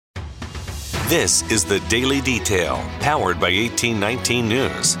This is the Daily Detail, powered by 1819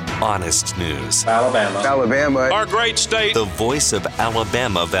 News. Honest news. Alabama. Our great state. The voice of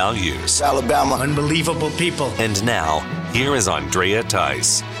Alabama values. Alabama. Unbelievable people. And now, here is Andrea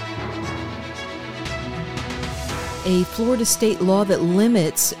Tice. A Florida state law that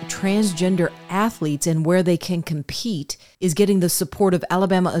limits transgender athletes and where they can compete is getting the support of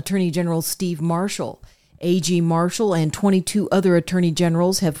Alabama Attorney General Steve Marshall. A.G. Marshall and 22 other attorney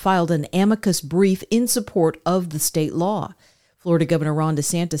generals have filed an amicus brief in support of the state law. Florida Governor Ron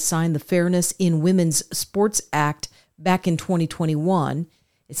DeSantis signed the Fairness in Women's Sports Act back in 2021.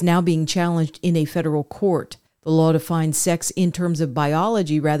 It's now being challenged in a federal court. The law defines sex in terms of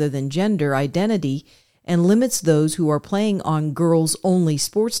biology rather than gender identity and limits those who are playing on girls-only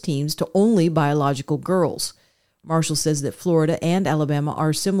sports teams to only biological girls. Marshall says that Florida and Alabama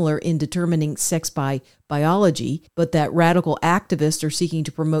are similar in determining sex by biology, but that radical activists are seeking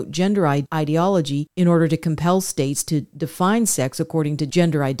to promote gender ideology in order to compel states to define sex according to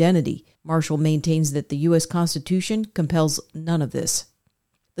gender identity. Marshall maintains that the U.S. Constitution compels none of this.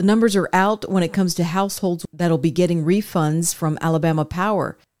 The numbers are out when it comes to households that'll be getting refunds from Alabama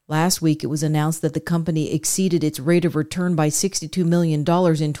Power. Last week, it was announced that the company exceeded its rate of return by $62 million in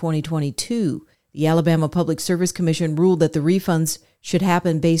 2022. The Alabama Public Service Commission ruled that the refunds should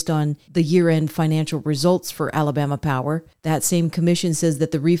happen based on the year-end financial results for Alabama Power. That same commission says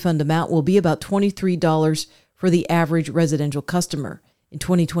that the refund amount will be about $23 for the average residential customer. In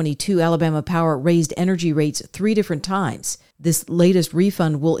 2022, Alabama Power raised energy rates 3 different times. This latest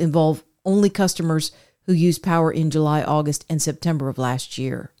refund will involve only customers who used power in July, August, and September of last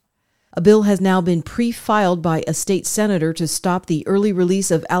year. A bill has now been pre-filed by a state senator to stop the early release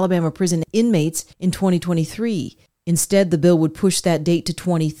of Alabama prison inmates in 2023. Instead, the bill would push that date to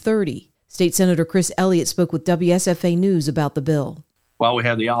 2030. State Senator Chris Elliott spoke with WSFA News about the bill. While we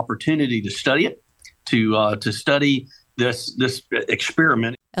have the opportunity to study it, to study this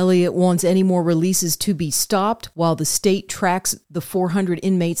experiment. Elliott wants any more releases to be stopped while the state tracks the 400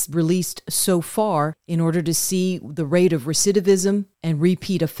 inmates released so far in order to see the rate of recidivism and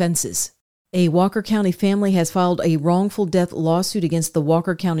repeat offenses. A Walker County family has filed a wrongful death lawsuit against the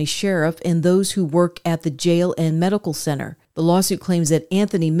Walker County Sheriff and those who work at the jail and medical center. The lawsuit claims that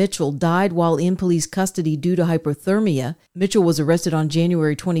Anthony Mitchell died while in police custody due to hypothermia. Mitchell was arrested on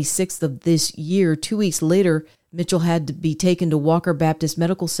January 26th of this year. 2 weeks later, Mitchell had to be taken to Walker Baptist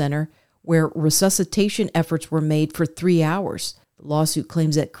Medical Center, where resuscitation efforts were made for 3 hours. The lawsuit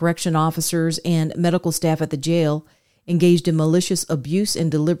claims that correction officers and medical staff at the jail engaged in malicious abuse and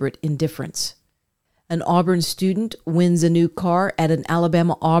deliberate indifference. An Auburn student wins a new car at an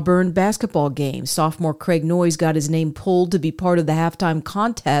Alabama-Auburn basketball game. Sophomore Craig Noyes got his name pulled to be part of the halftime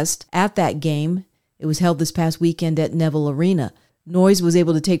contest at that game. It was held this past weekend at Neville Arena. Noyes was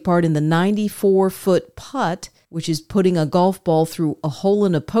able to take part in the 94-foot putt, which is putting a golf ball through a hole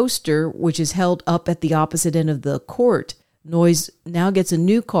in a poster, which is held up at the opposite end of the court. Noyes now gets a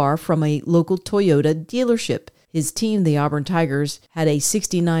new car from a local Toyota dealership. His team, the Auburn Tigers, had a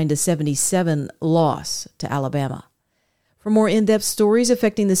 69-77 loss to Alabama. For more in-depth stories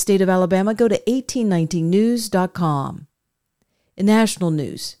affecting the state of Alabama, go to 1819news.com. In national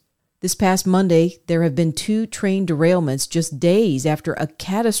news, this past Monday, there have been 2 train derailments just days after a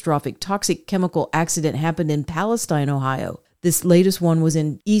catastrophic toxic chemical accident happened in Palestine, Ohio. This latest one was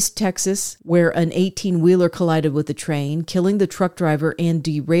in East Texas, where an 18-wheeler collided with a train, killing the truck driver and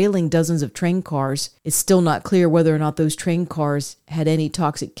derailing dozens of train cars. It's still not clear whether or not those train cars had any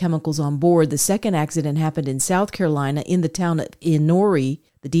toxic chemicals on board. The second accident happened in South Carolina in the town of Inori.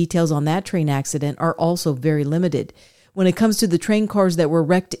 The details on that train accident are also very limited. When it comes to the train cars that were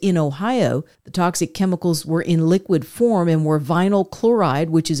wrecked in Ohio, the toxic chemicals were in liquid form and were vinyl chloride,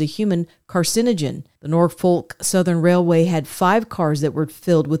 which is a human carcinogen. The Norfolk Southern Railway had 5 cars that were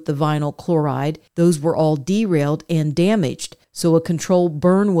filled with the vinyl chloride. Those were all derailed and damaged. So a controlled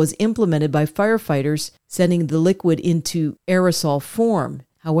burn was implemented by firefighters, sending the liquid into aerosol form.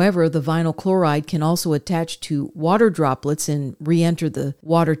 However, the vinyl chloride can also attach to water droplets and re-enter the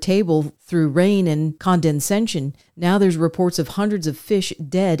water table through rain and condensation. Now there's reports of hundreds of fish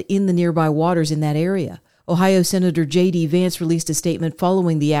dead in the nearby waters in that area. Ohio Senator J.D. Vance released a statement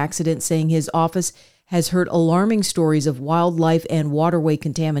following the accident, saying his office has heard alarming stories of wildlife and waterway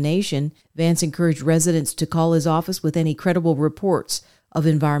contamination. Vance encouraged residents to call his office with any credible reports of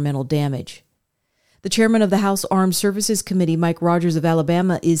environmental damage. The chairman of the House Armed Services Committee, Mike Rogers of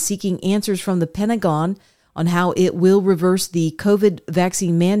Alabama, is seeking answers from the Pentagon on how it will reverse the COVID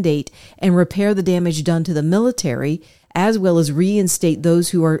vaccine mandate and repair the damage done to the military, as well as reinstate those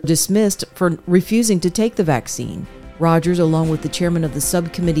who are dismissed for refusing to take the vaccine. Rogers, along with the chairman of the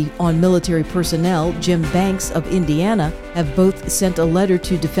Subcommittee on Military Personnel, Jim Banks of Indiana, have both sent a letter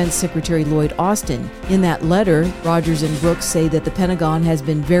to Defense Secretary Lloyd Austin. In that letter, Rogers and Brooks say that the Pentagon has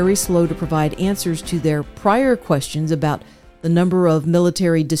been very slow to provide answers to their prior questions about the number of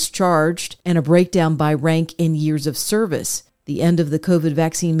military discharged and a breakdown by rank in years of service. The end of the COVID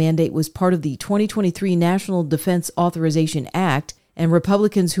vaccine mandate was part of the 2023 National Defense Authorization Act, and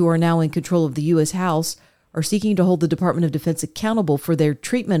Republicans who are now in control of the U.S. House are seeking to hold the Department of Defense accountable for their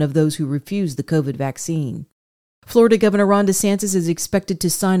treatment of those who refuse the COVID vaccine. Florida Governor Ron DeSantis is expected to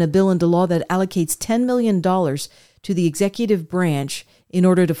sign a bill into law that allocates $10 million to the executive branch in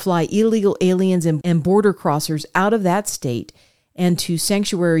order to fly illegal aliens and border crossers out of that state and to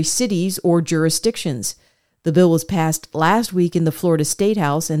sanctuary cities or jurisdictions. The bill was passed last week in the Florida State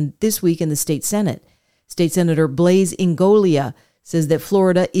House and this week in the state Senate. State Senator Blaise Ingoglia says that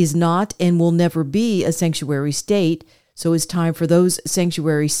Florida is not and will never be a sanctuary state, so it's time for those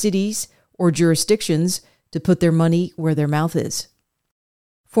sanctuary cities or jurisdictions to put their money where their mouth is.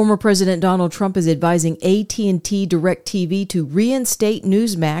 Former President Donald Trump is advising AT&T DirecTV to reinstate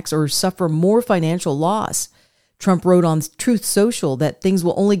Newsmax or suffer more financial loss. Trump wrote on Truth Social that things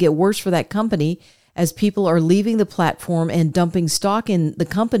will only get worse for that company as people are leaving the platform and dumping stock in the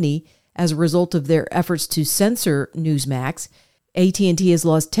company as a result of their efforts to censor Newsmax. AT&T has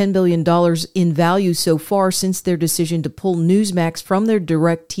lost $10 billion in value so far since their decision to pull Newsmax from their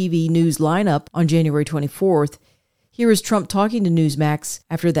DirecTV news lineup on January 24th. Here is Trump talking to Newsmax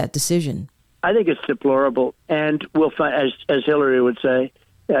after that decision. I think it's deplorable, and we'll find, as Hillary would say,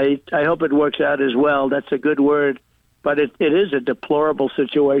 I hope it works out as well. That's a good word, but it is a deplorable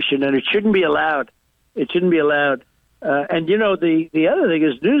situation, and it shouldn't be allowed. It shouldn't be allowed. And, you know, the other thing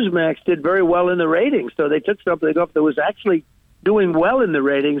is Newsmax did very well in the ratings, so they took something off that was actually doing well in the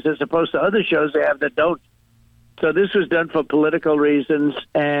ratings as opposed to other shows they have that don't. So this was done for political reasons,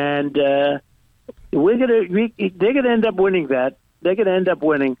 and they're going to end up winning that. They're going to end up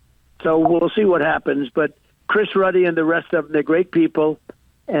winning. So we'll see what happens. But Chris Ruddy and the rest of them, they're great people,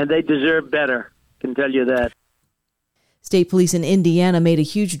 and they deserve better, I can tell you that. State police in Indiana made a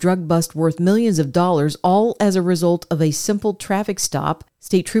huge drug bust worth millions of dollars, all as a result of a simple traffic stop.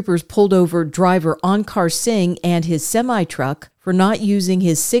 State troopers pulled over driver Onkar Singh and his semi-truck for not using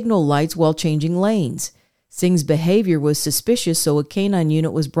his signal lights while changing lanes. Singh's behavior was suspicious, so a canine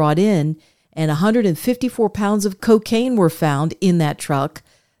unit was brought in, and 154 pounds of cocaine were found in that truck.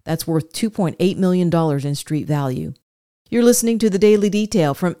 That's worth $2.8 million in street value. You're listening to The Daily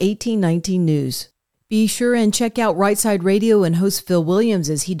Detail from 1819 News. Be sure and check out Right Side Radio and host Phil Williams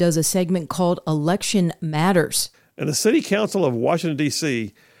as he does a segment called Election Matters. And the City Council of Washington,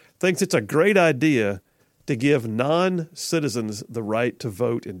 D.C. thinks it's a great idea to give non-citizens the right to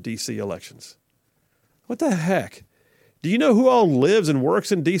vote in D.C. elections. What the heck? Do you know who all lives and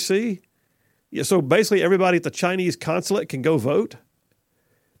works in D.C.? Yeah, so basically everybody at the Chinese consulate can go vote?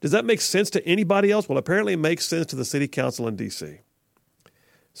 Does that make sense to anybody else? Well, apparently it makes sense to the City Council in D.C.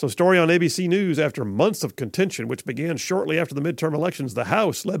 So, story on ABC News: after months of contention, which began shortly after the midterm elections, the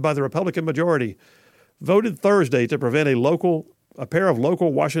House, led by the Republican majority, voted Thursday to prevent a pair of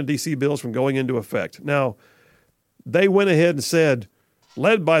local Washington, D.C. bills from going into effect. Now, they went ahead and said,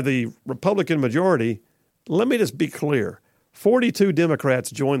 led by the Republican majority, let me just be clear, 42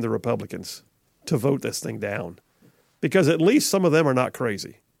 Democrats joined the Republicans to vote this thing down, because at least some of them are not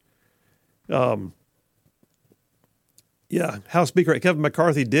crazy. House Speaker Kevin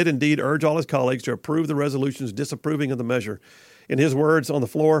McCarthy did indeed urge all his colleagues to approve the resolutions disapproving of the measure. In his words on the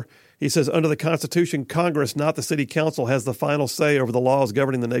floor, he says, under the Constitution, Congress, not the City Council, has the final say over the laws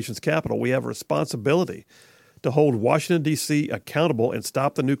governing the nation's capital. We have a responsibility to hold Washington, D.C. accountable and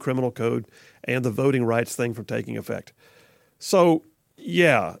stop the new criminal code and the voting rights thing from taking effect. So,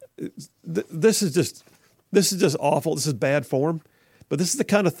 this is just awful. This is bad form. But this is the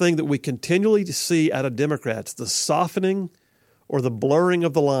kind of thing that we continually see out of Democrats, the softening or the blurring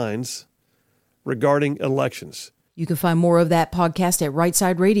of the lines regarding elections. You can find more of that podcast at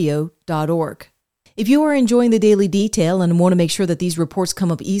rightsideradio.org. If you are enjoying the Daily Detail and want to make sure that these reports come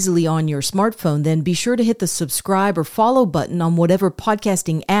up easily on your smartphone, then be sure to hit the subscribe or follow button on whatever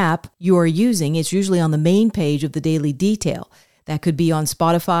podcasting app you are using. It's usually on the main page of the Daily Detail. That could be on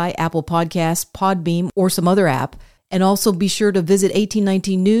Spotify, Apple Podcasts, Podbeam, or some other app. And also be sure to visit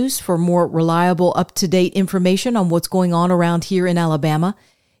 1819 News for more reliable, up-to-date information on what's going on around here in Alabama.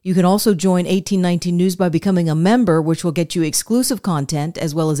 You can also join 1819 News by becoming a member, which will get you exclusive content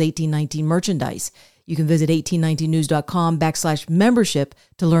as well as 1819 merchandise. You can visit 1819news.com/membership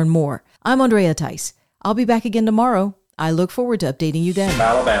to learn more. I'm Andrea Tice. I'll be back again tomorrow. I look forward to updating you then.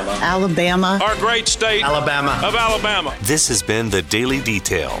 Alabama. Our great state of Alabama. This has been The Daily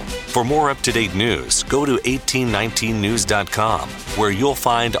Detail. For more up-to-date news, go to 1819news.com, where you'll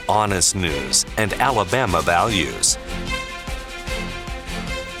find honest news and Alabama values.